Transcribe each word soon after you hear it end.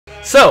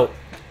So,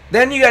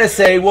 then you got to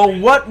say, well,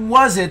 what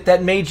was it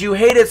that made you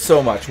hate it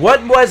so much?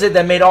 What was it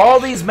that made all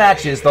these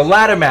matches, the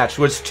ladder match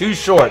was too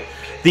short,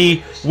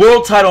 the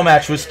world title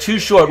match was too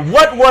short?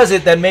 What was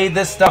it that made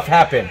this stuff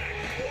happen?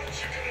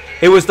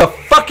 It was the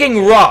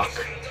fucking Rock.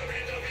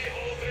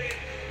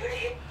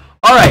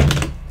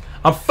 Alright,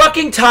 I'm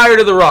fucking tired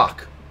of The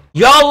Rock.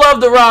 Y'all love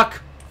The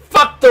Rock.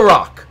 Fuck The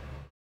Rock.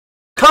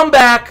 Come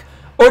back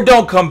or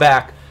don't come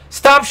back.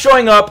 Stop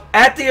showing up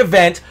at the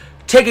event,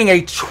 taking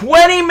a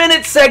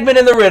 20-minute segment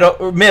in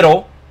the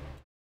middle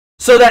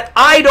so that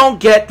I don't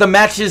get the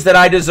matches that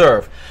I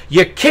deserve.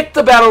 You kick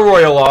the Battle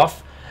Royal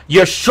off,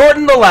 you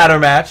shorten the ladder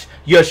match,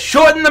 you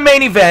shorten the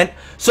main event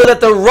so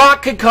that The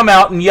Rock could come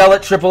out and yell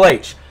at Triple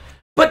H.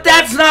 But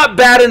that's not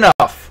bad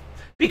enough,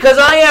 because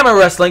I am a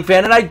wrestling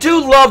fan and I do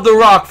love The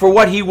Rock for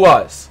what he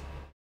was.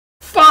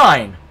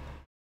 Fine.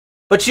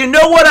 But you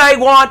know what I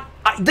want?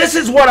 This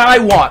is what I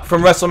want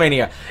from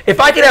WrestleMania. If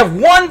I could have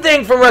one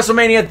thing from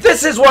WrestleMania,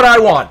 this is what I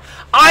want.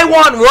 I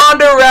want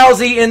Rhonda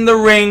Rousey in the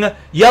ring,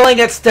 yelling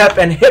at Steph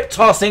and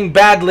hip-tossing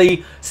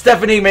badly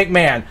Stephanie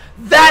McMahon.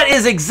 That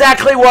is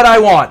exactly what I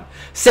want.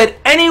 Said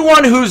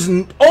anyone who's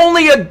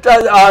only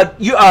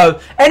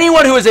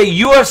anyone who is a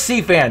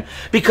UFC fan.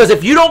 Because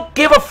if you don't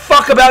give a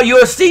fuck about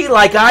UFC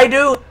like I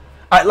do,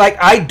 like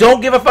I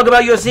don't give a fuck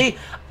about UFC,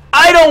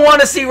 I don't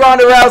want to see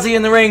Rhonda Rousey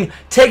in the ring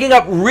taking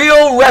up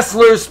real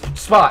wrestlers'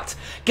 spots.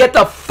 Get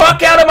the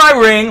fuck out of my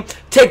ring.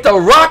 Take The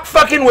Rock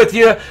fucking with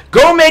you.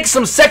 Go make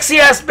some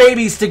sexy-ass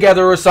babies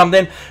together or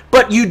something.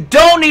 But you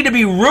don't need to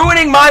be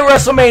ruining my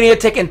WrestleMania,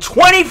 taking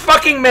 20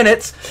 fucking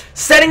minutes,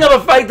 setting up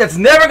a fight that's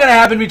never going to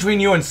happen between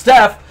you and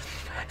Steph,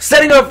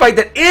 setting up a fight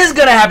that is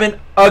going to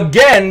happen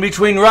again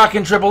between Rock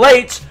and Triple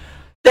H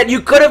that you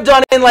could have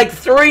done in like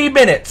 3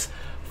 minutes.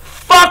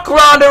 Fuck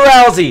Rhonda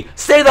Rousey.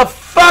 Stay the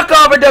fuck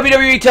off of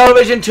WWE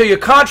television till your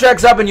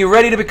contract's up and you're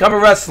ready to become a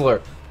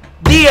wrestler.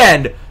 The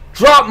end.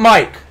 Drop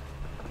mic.